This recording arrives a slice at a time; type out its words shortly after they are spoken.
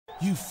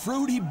You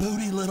fruity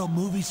booty little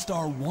movie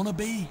star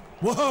wannabe.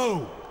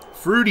 Whoa!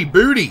 Fruity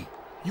booty.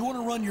 You want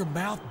to run your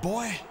mouth,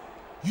 boy?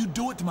 You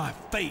do it to my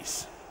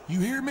face. You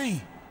hear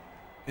me?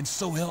 And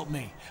so help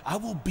me, I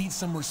will beat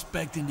some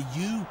respect into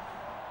you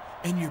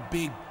and your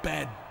big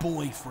bad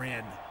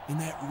boyfriend in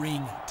that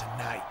ring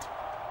tonight.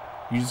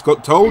 You just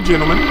got told,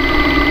 gentlemen.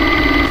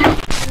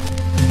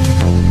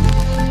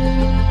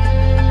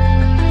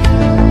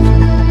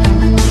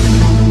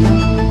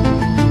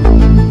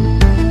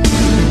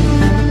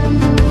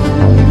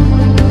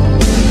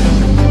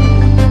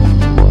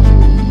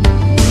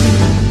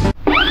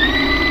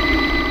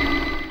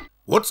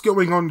 What's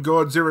going on,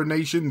 Godzirra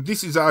Nation?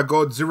 This is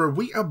ArghGodzirra.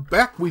 We are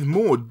back with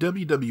more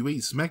WWE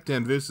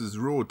SmackDown vs.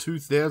 Raw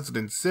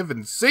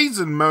 2007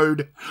 Season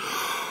Mode.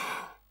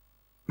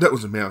 That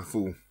was a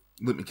mouthful.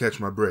 Let me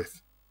catch my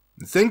breath.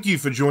 Thank you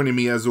for joining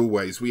me as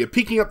always. We are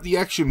picking up the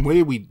action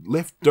where we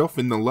left off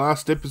in the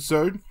last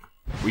episode.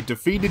 We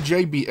defeated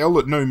JBL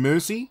at No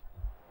Mercy.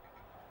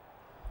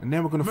 And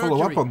now we're going to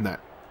follow up on that.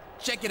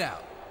 Check it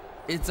out.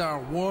 It's our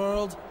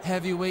World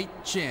Heavyweight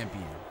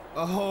Champion.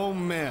 Oh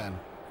man,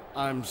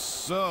 I'm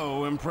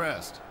so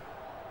impressed.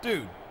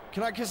 Dude,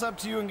 can I kiss up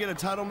to you and get a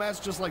title match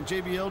just like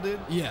JBL did?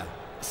 Yeah,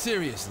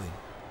 seriously.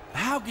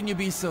 How can you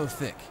be so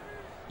thick?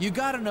 You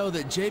gotta know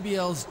that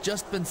JBL's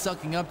just been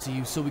sucking up to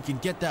you so we can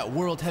get that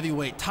World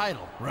Heavyweight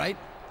title, right?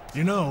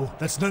 You know,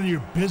 that's none of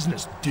your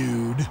business,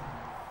 dude.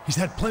 He's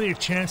had plenty of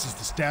chances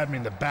to stab me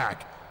in the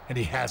back, and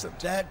he hasn't.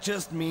 That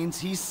just means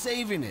he's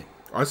saving it.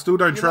 I still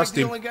don't trust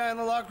You're him. like the only guy in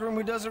the locker room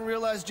who doesn't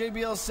realize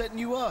JBL's setting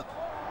you up.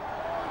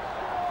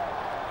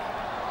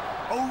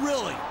 Oh,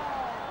 really?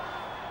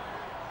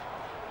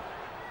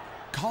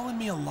 Calling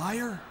me a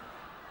liar?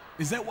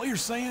 Is that what you're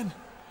saying?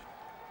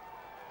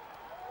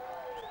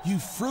 You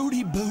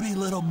fruity booty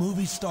little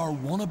movie star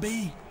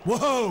wannabe?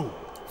 Whoa!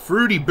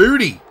 Fruity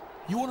booty.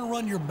 You want to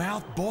run your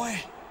mouth, boy?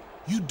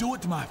 You do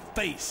it to my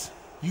face.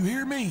 You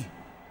hear me?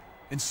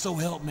 And so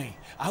help me,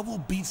 I will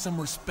beat some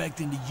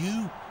respect into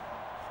you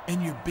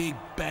and your big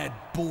bad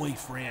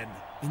boyfriend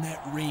in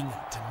that ring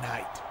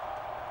tonight.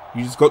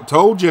 You just got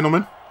told,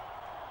 gentlemen.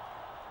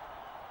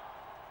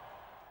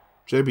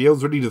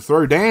 JBL's ready to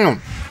throw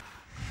down.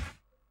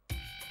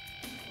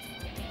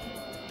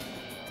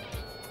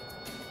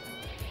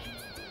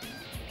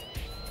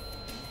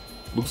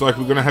 Looks like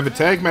we're going to have a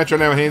tag match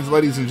on our hands,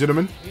 ladies and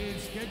gentlemen.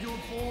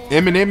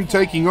 Eminem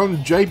taking on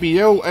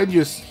JBL and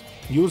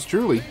yours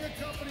truly.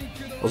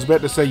 I was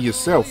about to say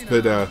yourself,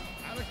 but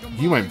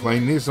you ain't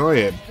playing this, I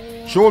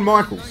am. Shawn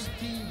Michaels.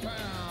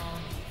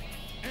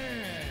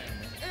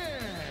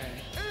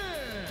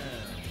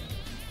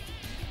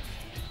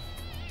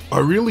 I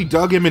really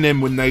dug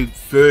Eminem when they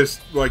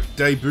first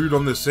debuted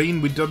on the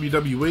scene with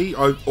WWE.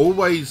 I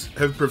always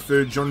have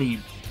preferred Johnny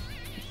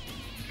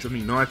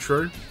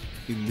Nitro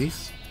in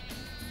this.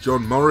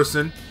 John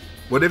Morrison,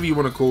 whatever you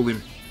want to call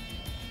him,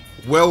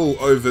 well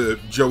over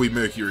Joey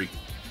Mercury.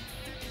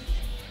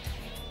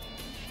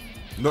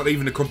 Not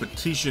even a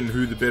competition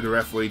who the better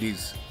athlete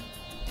is.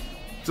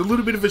 It's a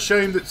little bit of a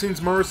shame that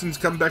since Morrison's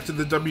come back to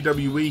the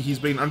WWE, he's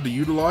been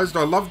underutilized.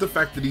 I love the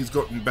fact that he's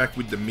gotten back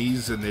with The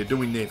Miz and they're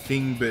doing their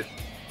thing, but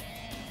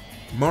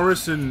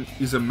Morrison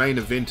is a main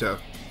eventer.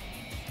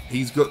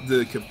 He's got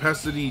the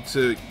capacity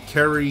to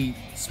carry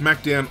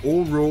SmackDown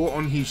or Raw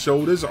on his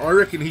shoulders. I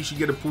reckon he should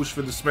get a push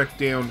for the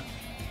SmackDown,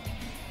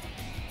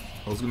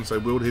 I was going to say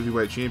World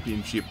Heavyweight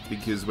Championship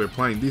because we're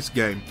playing this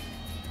game.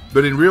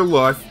 But in real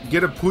life,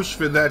 get a push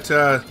for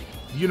that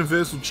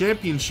Universal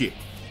Championship.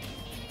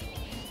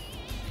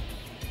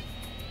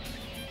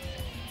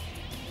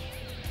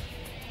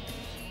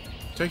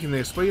 Taking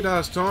their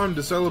sweet-ass time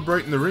to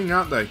celebrate in the ring,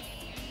 aren't they?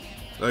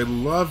 They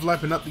love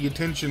lapping up the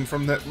attention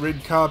from that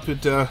red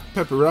carpet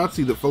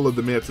paparazzi that followed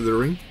them out to the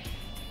ring.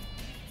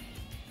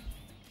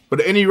 But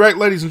at any rate,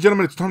 ladies and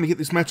gentlemen, it's time to get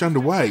this match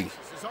underway. This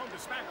is home to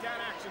SmackDown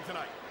action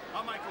tonight.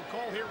 I'm Michael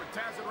Cole here with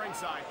Taz at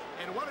ringside,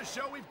 and what a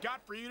show we've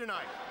got for you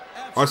tonight.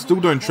 I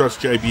still don't trust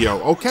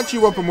JBL. I'll catch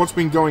you up on what's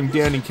been going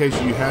down in case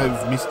you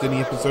have missed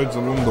any episodes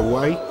along the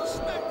way.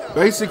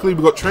 Basically,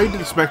 we got traded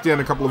to SmackDown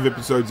a couple of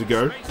episodes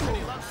ago.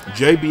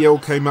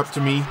 JBL came up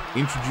to me,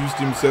 introduced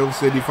himself,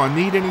 said if I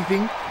need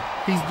anything,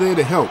 he's there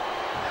to help.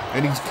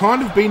 And he's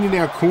kind of been in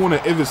our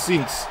corner ever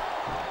since.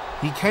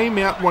 He came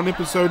out one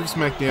episode of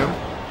SmackDown,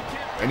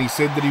 and he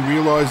said that he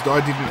realised I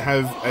didn't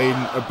have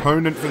an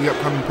opponent for the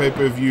upcoming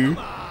pay-per-view.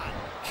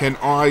 Can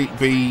I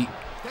be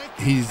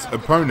his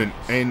opponent?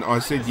 And I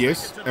said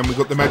yes, and we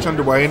got the match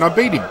underway, and I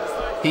beat him.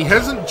 He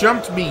hasn't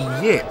jumped me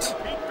yet,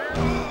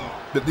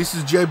 but this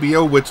is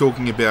JBL we're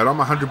talking about. I'm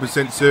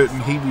 100% certain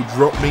he will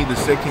drop me the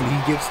second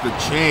he gets the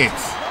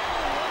chance.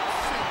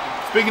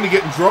 Speaking of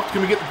getting dropped,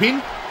 can we get the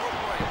pin?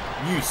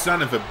 You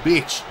son of a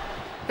bitch.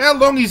 How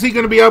long is he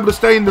going to be able to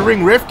stay in the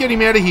ring? Ref, get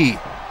him out of here.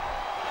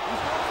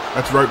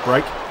 That's rope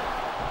break.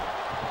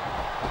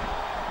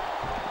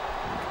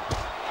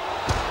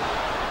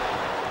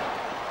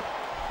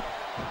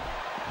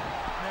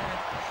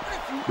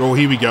 Oh,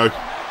 here we go.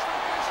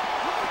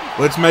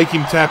 Let's make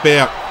him tap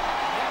out.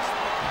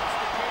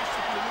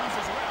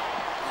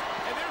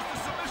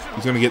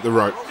 He's going to get the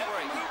rope.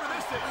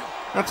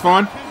 That's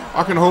fine.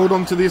 I can hold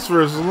on to this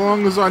for as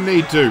long as I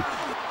need to.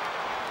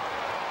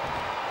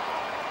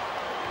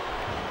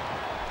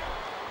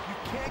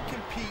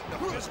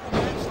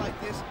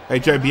 Hey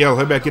JBL,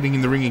 how about getting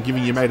in the ring and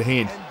giving your mate a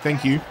hand?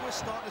 Thank you.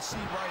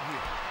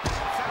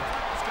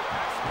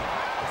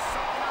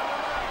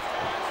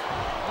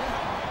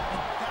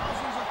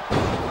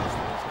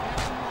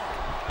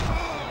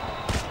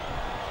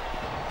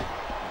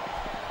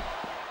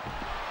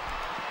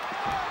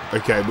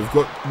 Okay, we've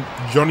got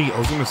Johnny, I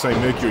was going to say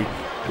Mercury.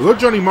 We've got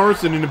Johnny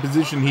Morrison in a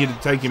position here to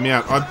take him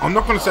out. I'm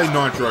not going to say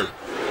Nitro.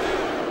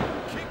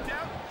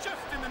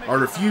 I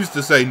refuse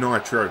to say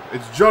Nitro.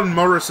 It's John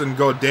Morrison,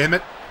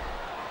 goddammit.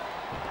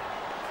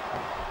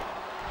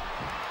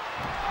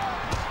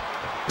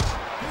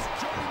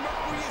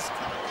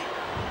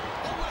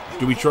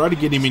 Do we try to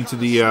get him into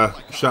the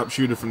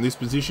sharpshooter from this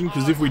position?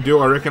 Because if we do,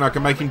 I reckon I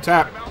can make him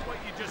tap.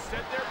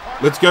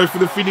 Let's go for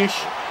the finish.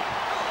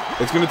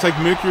 It's going to take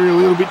Mercury a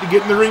little bit to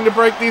get in the ring to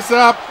break this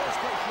up.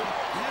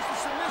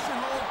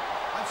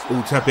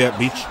 Oh, tap out,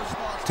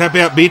 bitch. Tap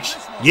out, bitch.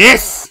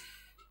 Yes!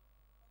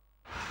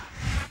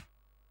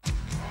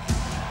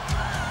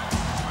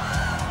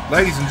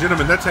 Ladies and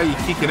gentlemen, that's how you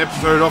kick an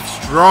episode off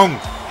strong.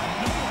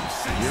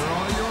 Here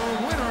are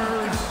your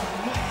winners.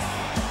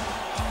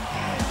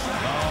 The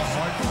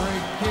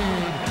Heartbreak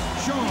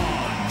Kid,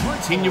 Sean.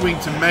 Continuing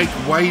to make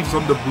waves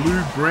on the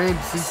blue brand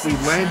since we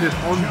landed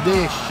on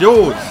their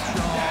shores.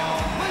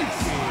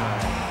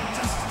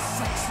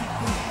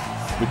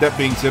 With that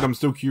being said, I'm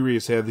still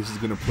curious how this is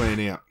going to plan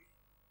out.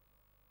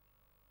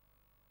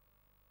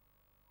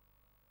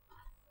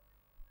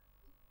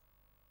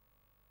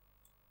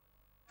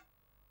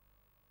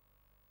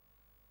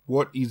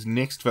 What is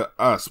next for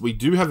us? We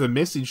do have a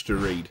message to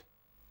read.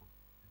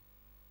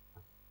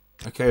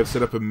 Okay, I've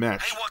set up a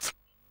match.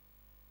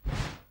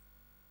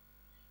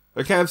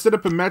 Okay, I've set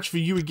up a match for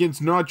you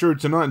against Nitro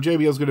tonight, and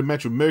JBL's got a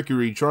match with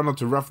Mercury. Try not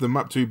to rough them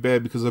up too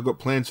bad because I've got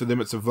plans for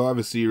them at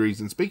Survivor Series.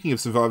 And speaking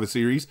of Survivor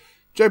Series,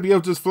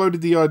 JBL just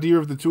floated the idea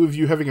of the two of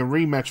you having a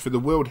rematch for the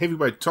World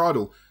Heavyweight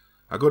title.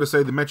 I gotta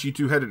say, the match you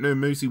two had at No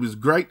Mercy was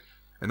great,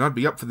 and I'd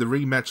be up for the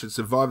rematch at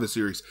Survivor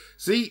Series.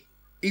 See,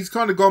 he's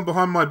kind of gone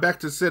behind my back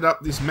to set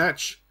up this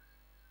match.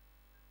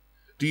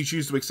 Do you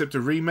choose to accept a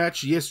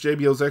rematch? Yes,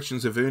 JBL's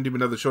actions have earned him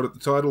another shot at the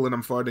title, and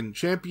I'm fighting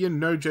champion.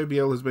 No,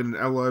 JBL has been an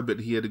ally, but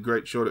he had a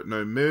great shot at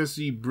No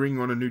Mercy. Bring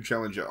on a new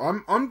challenger.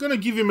 I'm gonna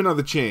give him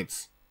another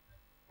chance.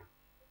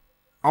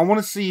 I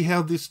want to see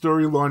how this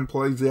storyline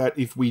plays out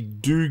if we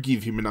do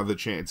give him another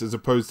chance, as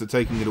opposed to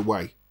taking it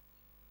away.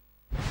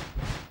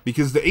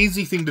 Because the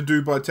easy thing to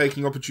do by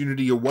taking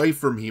opportunity away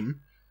from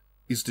him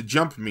is to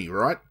jump me,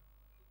 right?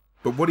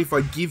 But what if I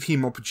give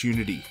him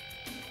opportunity?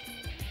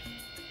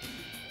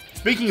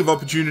 Speaking of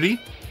opportunity,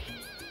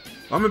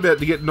 I'm about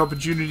to get an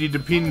opportunity to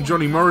pin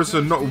Johnny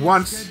Morrison not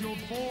once,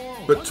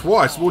 but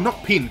twice. Well,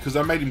 not pin, because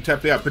I made him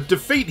tap out, but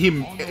defeat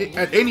him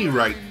at any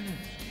rate.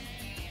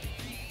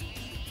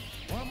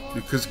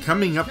 Because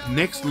coming up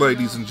next,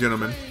 ladies and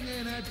gentlemen,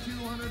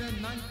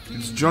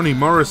 it's Johnny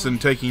Morrison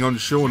taking on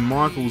Shawn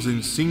Michaels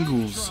in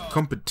singles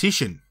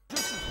competition.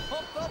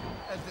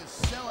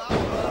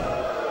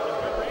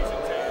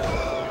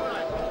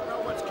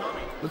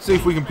 Let's see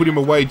if we can put him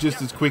away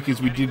just as quick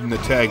as we did in the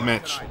tag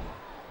match.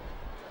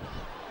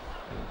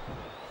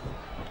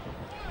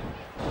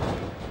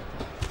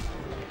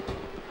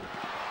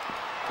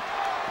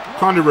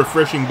 Kind of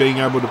refreshing being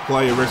able to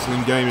play a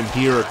wrestling game and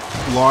hear a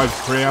live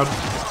crowd.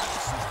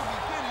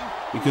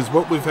 Because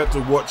what we've had to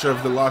watch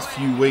over the last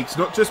few weeks,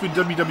 not just with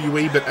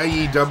WWE, but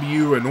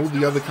AEW and all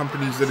the other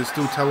companies that are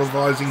still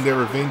televising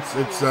their events,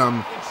 it's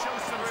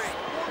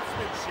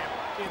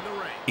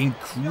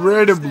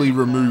incredibly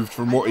removed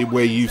from what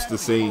we're used to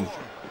seeing.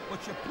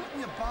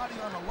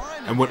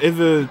 And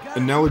whatever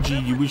analogy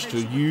you wish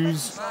to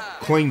use,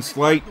 clean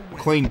slate,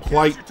 clean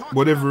plate,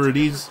 whatever it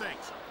is,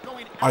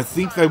 I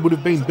think they would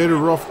have been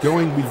better off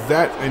going with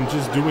that and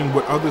just doing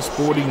what other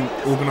sporting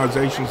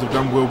organisations have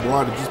done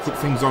worldwide and just put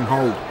things on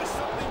hold.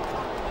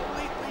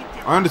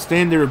 I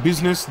understand they're a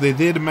business, they're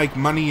there to make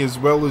money as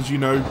well as, you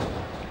know,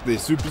 they're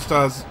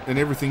superstars and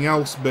everything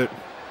else, but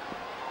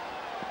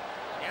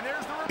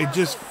it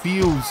just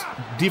feels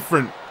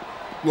different.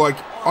 Like,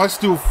 I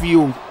still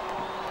feel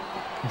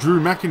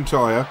Drew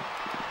McIntyre,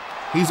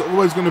 he's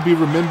always going to be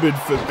remembered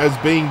as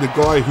being the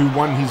guy who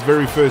won his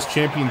very first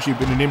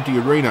championship in an empty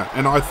arena,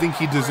 and I think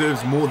he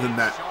deserves more than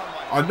that.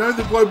 I know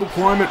the global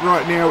climate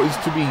right now is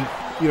to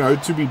be, you know,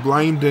 to be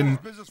blamed, and,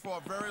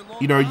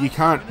 you know, you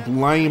can't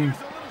blame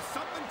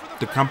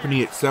the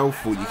company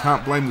itself, or you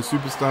can't blame the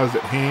superstars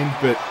at hand,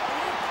 but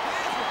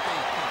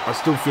I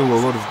still feel a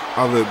lot of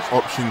other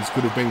options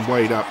could have been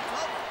weighed up.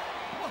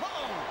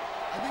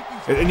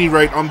 At any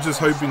rate, I'm just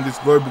hoping this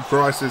global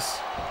crisis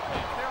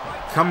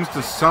comes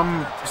to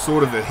some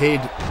sort of a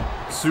head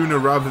sooner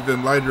rather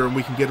than later, and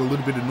we can get a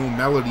little bit of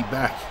normality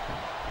back.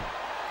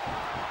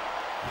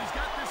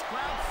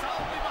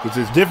 Because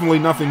there's definitely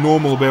nothing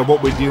normal about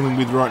what we're dealing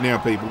with right now,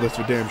 people, that's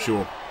for damn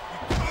sure.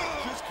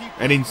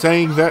 And in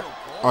saying that,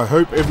 I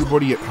hope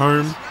everybody at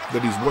home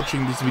that is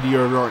watching this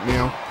video right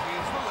now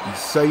He's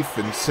safe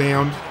and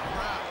sound.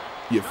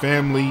 Your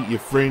family, your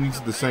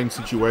friends, the same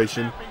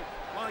situation.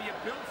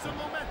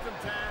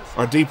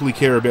 I deeply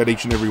care about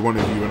each and every one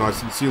of you, and I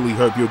sincerely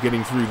hope you're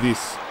getting through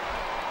this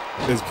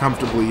as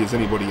comfortably as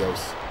anybody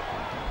else.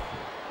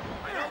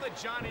 I know that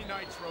Johnny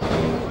Nitro is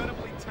an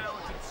incredibly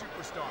talented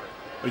superstar.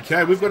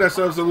 Okay, we've got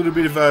ourselves a little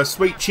bit of a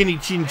sweet chinny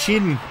chin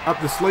chin up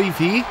the sleeve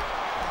here.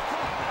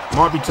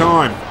 Might be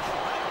time.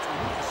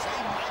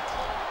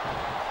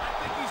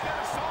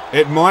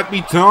 It might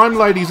be time,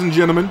 ladies and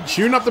gentlemen.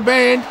 Tune up the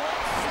band.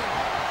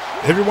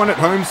 Everyone at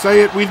home,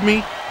 say it with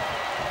me.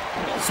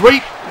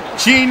 Sweet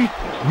chin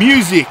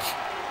music.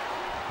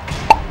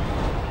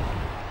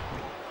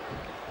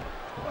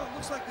 Well, it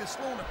looks like they're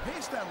slowing the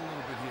pace down a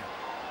little bit here.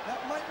 That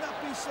might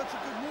not be such a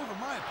good move, in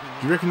my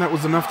opinion. Do you reckon that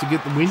was enough to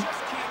get the win?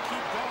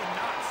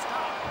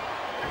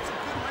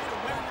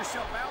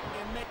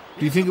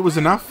 Do you think it was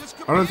enough?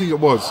 I don't think it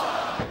was.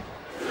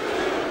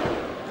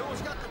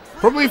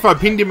 Probably if I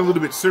pinned him a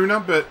little bit sooner,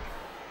 but...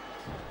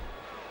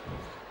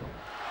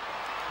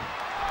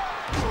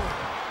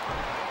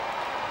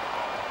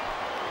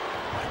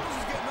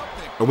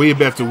 Are we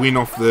about to win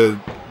off the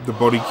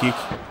body kick?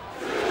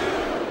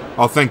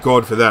 Oh, thank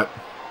God for that.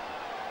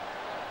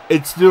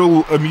 It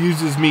still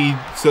amuses me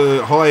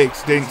to high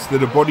extents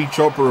that a body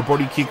chop or a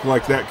body kick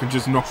like that can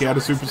just knock out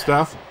a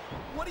superstar.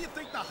 What do you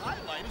think the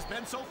highlight has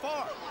been so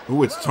far?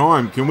 Oh, it's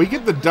time. Can we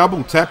get the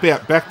double tap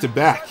out back to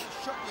back?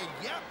 What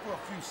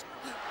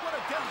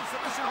a deadly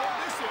submission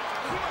hold this is.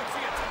 We might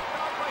see a tap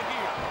out right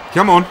here.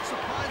 Come on.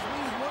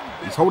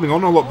 He's holding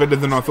on a lot better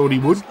than I thought he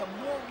would. The more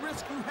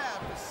risk you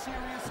have, the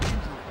serious injury.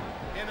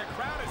 And the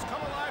crowd has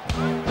come alive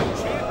tonight.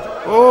 The chant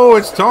directly. Oh,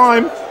 it's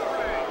time.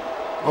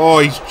 Oh,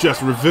 he's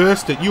just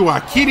reversed it. You are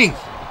kidding.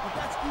 But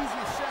that's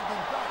easier said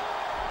than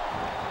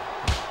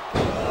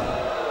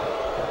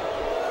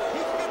done.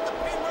 He can get the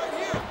pin right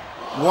here.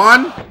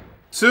 1,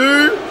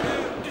 2.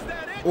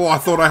 Oh, I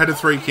thought I had a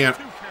 3 count.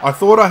 I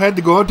thought I had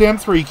the goddamn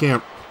 3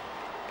 count.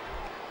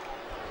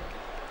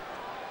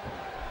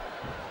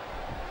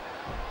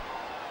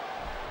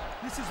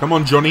 Come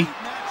on, Johnny.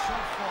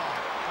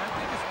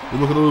 You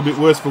look a little bit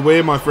worse for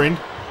wear, my friend.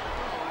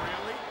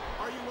 Really?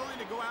 Are you willing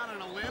to go out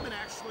on a limb and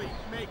actually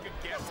make a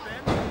guess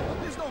then?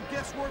 There's no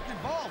guesswork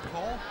involved,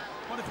 Cole.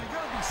 But if you're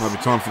going to be Might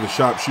be time for the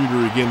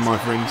sharpshooter again, my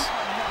friends.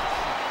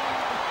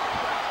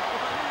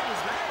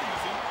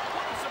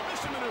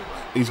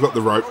 He's got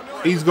the rope.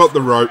 He's got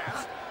the rope.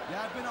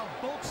 Yeah, I've been on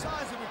both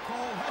sides of it,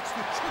 Cole. That's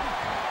the truth.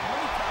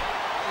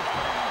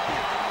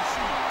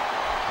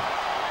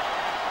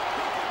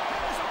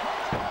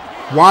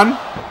 1,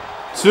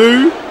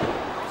 2.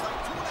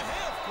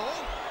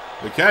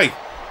 Okay.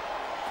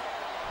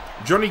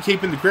 Johnny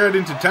keeping the crowd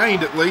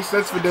entertained at least.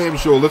 That's for damn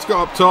sure. Let's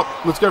go up top.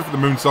 Let's go for the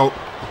moonsault.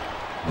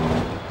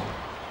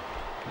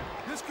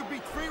 This could be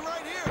 3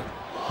 right here.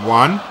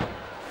 1,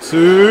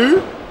 2.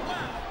 I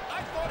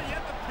thought he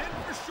had the pin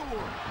for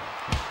sure.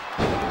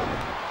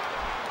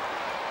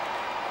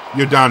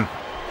 You're done. The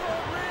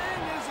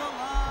ring is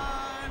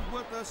alive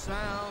with the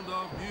sound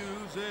of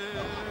music.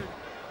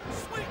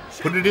 Sweet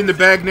Put it in the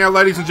bag now,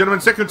 ladies and gentlemen.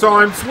 Second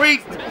time.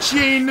 Sweet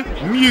chin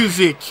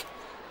music. He's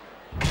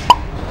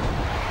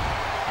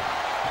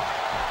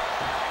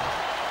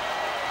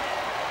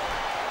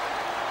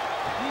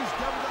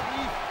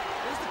WWE.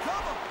 There's the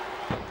cover.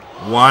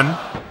 1,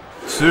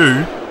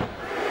 2,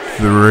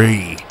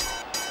 3.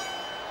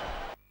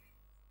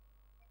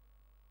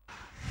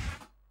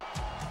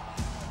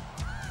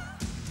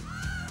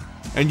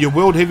 And your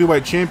World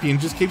Heavyweight Champion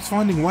just keeps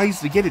finding ways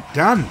to get it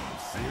done.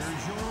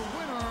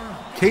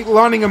 Keep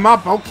lining them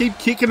up. I'll keep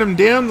kicking them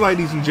down,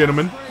 ladies and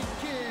gentlemen.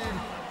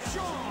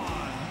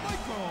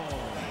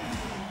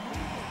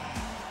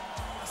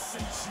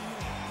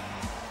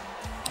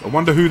 I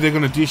wonder who they're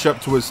going to dish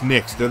up to us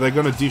next. Are they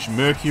going to dish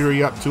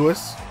Mercury up to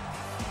us?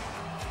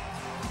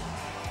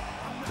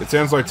 It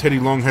sounds like Teddy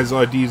Long has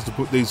ideas to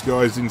put these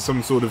guys in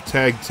some sort of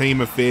tag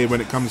team affair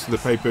when it comes to the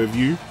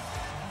pay-per-view.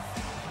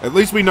 At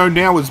least we know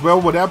now as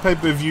well what our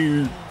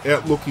pay-per-view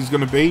outlook is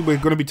going to be. We're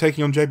going to be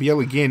taking on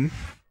JBL again.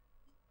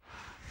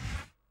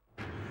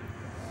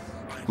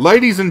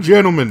 Ladies and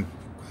gentlemen,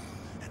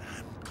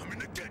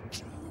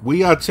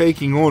 we are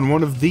taking on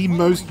one of the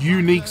most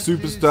unique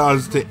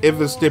superstars to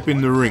ever step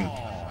in the ring.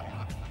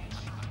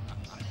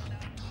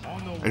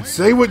 And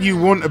say what you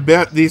want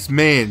about this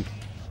man,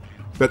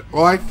 but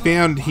I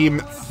found him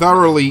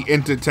thoroughly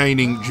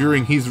entertaining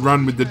during his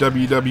run with the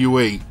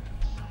WWE.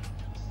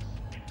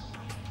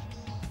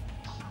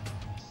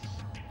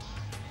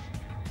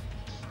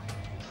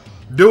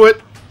 Do it.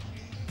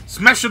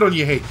 Smash it on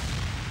your head.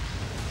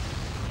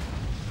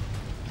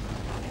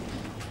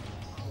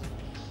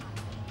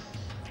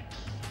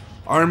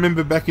 I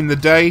remember back in the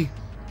day,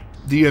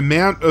 the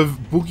amount of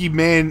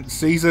Boogeyman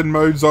season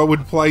modes I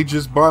would play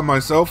just by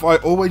myself. I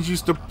always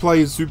used to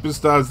play as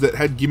superstars that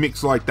had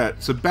gimmicks like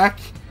that. So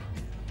back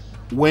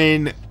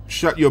when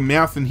Shut Your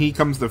Mouth and Here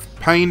Comes the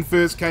Pain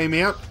first came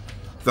out,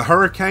 the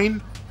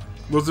Hurricane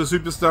was a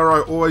superstar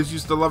I always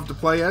used to love to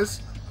play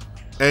as.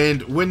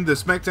 And when the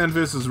SmackDown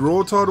vs.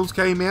 Raw titles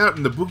came out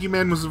and the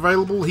Boogeyman was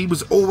available, he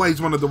was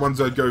always one of the ones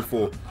I'd go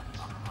for.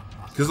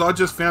 Because I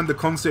just found the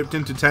concept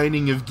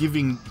entertaining of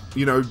giving,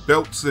 you know,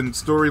 belts and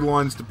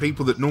storylines to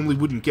people that normally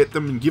wouldn't get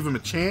them and give them a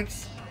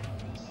chance.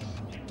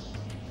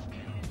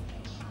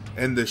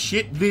 And the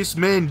shit this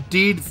man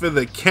did for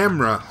the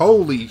camera,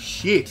 holy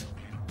shit.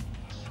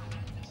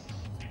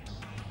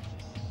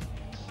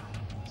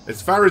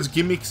 As far as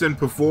gimmicks and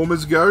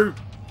performers go,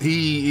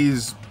 he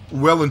is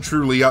well and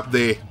truly up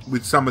there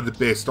with some of the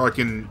best. I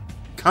can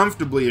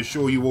comfortably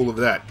assure you all of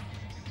that.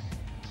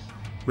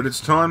 But it's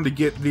time to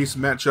get this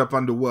matchup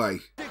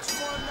underway.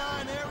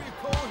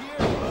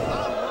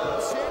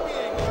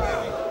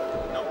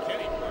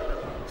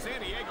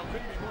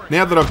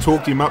 Now that I've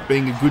talked him up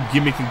being a good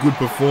gimmick and good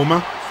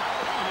performer,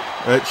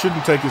 it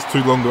shouldn't take us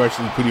too long to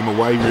actually put him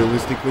away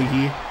realistically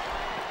here.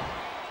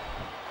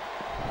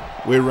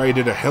 We're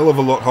rated a hell of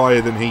a lot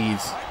higher than he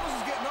is.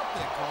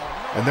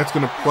 And that's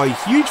going to play a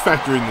huge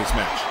factor in this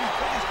match.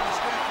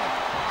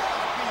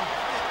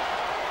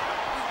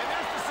 And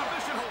there's the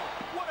submission hold.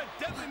 What a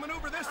deadly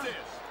maneuver this is.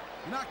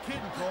 You're not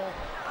kidding, Cole.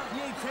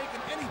 He ain't taking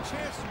any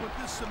chances with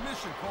this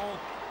submission, Cole.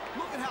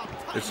 Look at how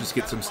tight. Let's just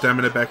get some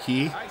stamina back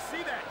here. I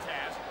see that,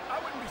 Taz. I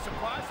wouldn't be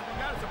surprised if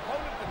he got his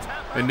opponent to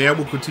tap out. And now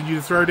we'll continue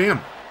to throw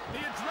down. The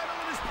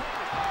adrenaline is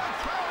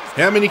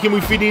pumping. How many can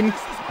we fit in?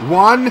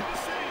 1,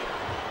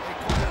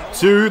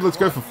 2, let's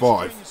go for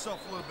 5.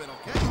 Yourself a little bit,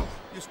 okay?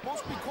 You're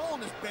supposed to be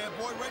calling this bad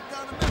boy right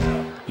down the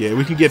middle. Yeah,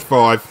 we can get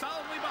 5.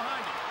 Solidly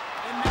behind it.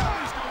 And now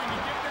he's going to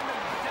give them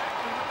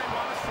exactly what they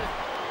want to see.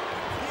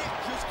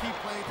 Can't just keep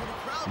playing to the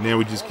crowd. Now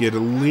we just get a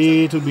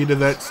little bit of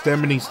that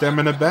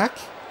stamina back.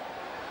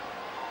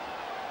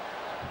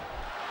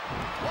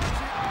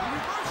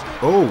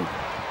 Oh.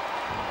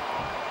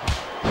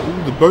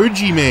 Ooh, the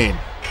Boji man.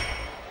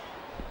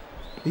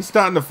 He's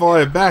starting to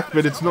fire back,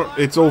 but it's not.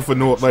 It's all for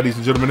naught, ladies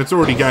and gentlemen. It's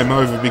already game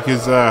over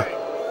because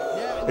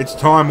it's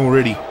time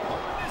already.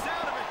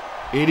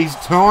 It is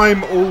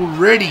time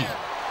already.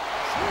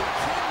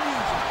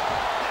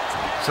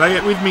 Say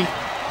it with me.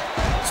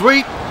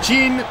 Sweet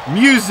chin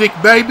music,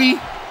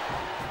 baby.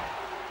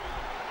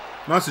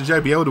 Nice of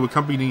JBL to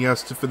accompany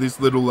us for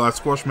this little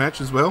squash match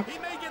as well.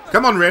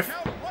 Come on, ref.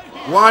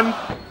 1,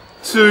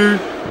 2,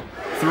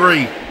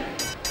 3.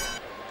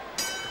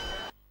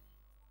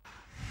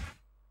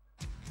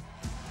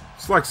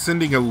 It's like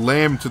sending a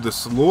lamb to the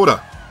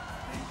slaughter.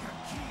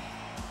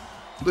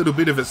 A little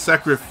bit of a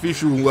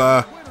sacrificial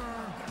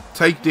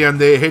takedown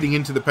there heading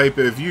into the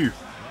pay-per-view.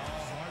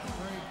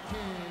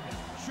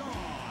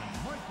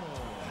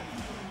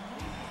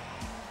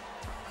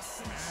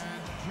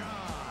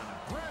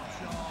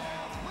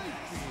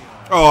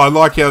 Oh, I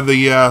like how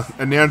the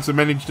announcer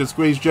managed to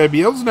squeeze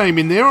JBL's name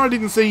in there. I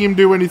didn't see him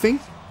do anything.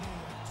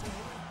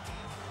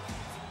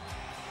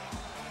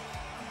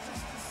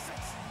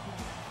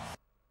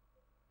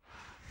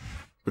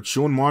 But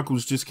Shawn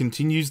Michaels just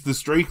continues the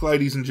streak,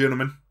 ladies and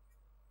gentlemen.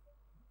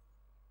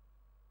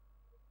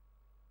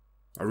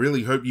 I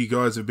really hope you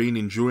guys have been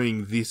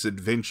enjoying this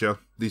adventure,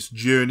 this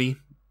journey,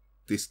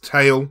 this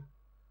tale,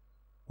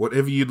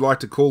 whatever you'd like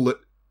to call it.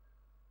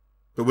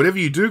 But whatever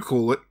you do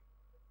call it,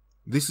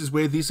 this is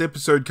where this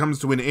episode comes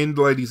to an end,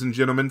 ladies and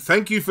gentlemen.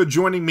 Thank you for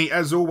joining me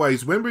as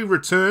always. When we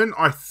return,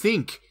 I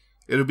think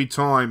it'll be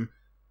time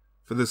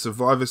for the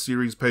Survivor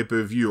Series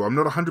pay-per-view. I'm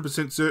not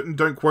 100% certain,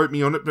 don't quote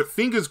me on it, but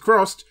fingers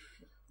crossed,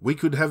 we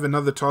could have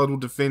another title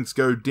defense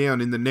go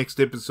down in the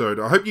next episode.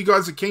 I hope you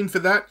guys are keen for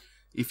that.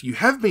 If you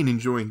have been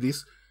enjoying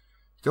this,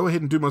 go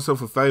ahead and do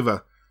myself a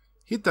favour.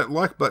 Hit that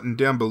like button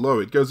down below.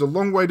 It goes a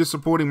long way to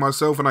supporting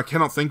myself, and I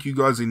cannot thank you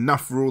guys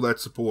enough for all that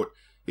support.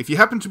 If you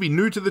happen to be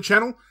new to the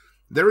channel,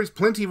 there is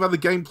plenty of other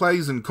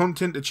gameplays and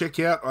content to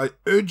check out. I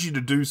urge you to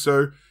do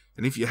so.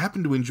 And if you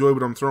happen to enjoy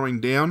what I'm throwing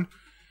down,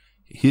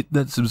 hit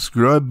that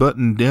subscribe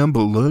button down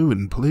below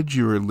and pledge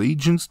your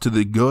allegiance to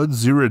the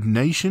ArghGodzirra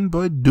Nation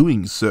by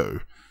doing so.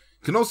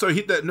 You can also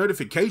hit that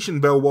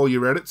notification bell while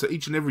you're at it, so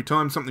each and every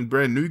time something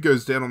brand new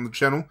goes down on the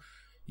channel,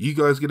 you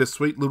guys get a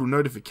sweet little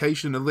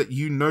notification to let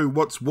you know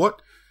what's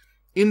what.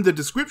 In the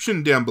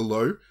description down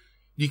below,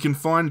 you can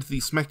find the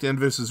SmackDown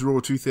vs. Raw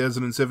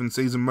 2007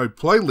 Season Mode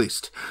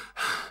playlist.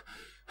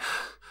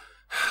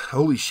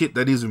 Holy shit,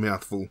 that is a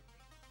mouthful.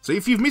 So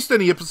if you've missed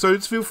any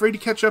episodes, feel free to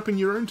catch up in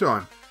your own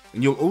time.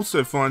 And you'll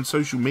also find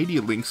social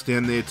media links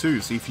down there too,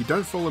 so if you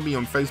don't follow me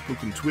on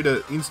Facebook and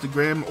Twitter,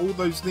 Instagram, all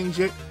those things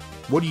yet,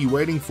 what are you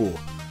waiting for?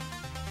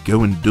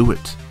 Go and do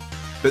it.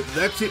 But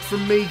that's it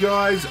from me,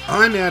 guys.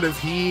 I'm out of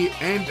here,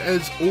 and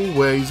as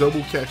always, I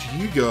will catch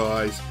you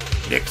guys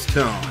next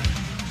time.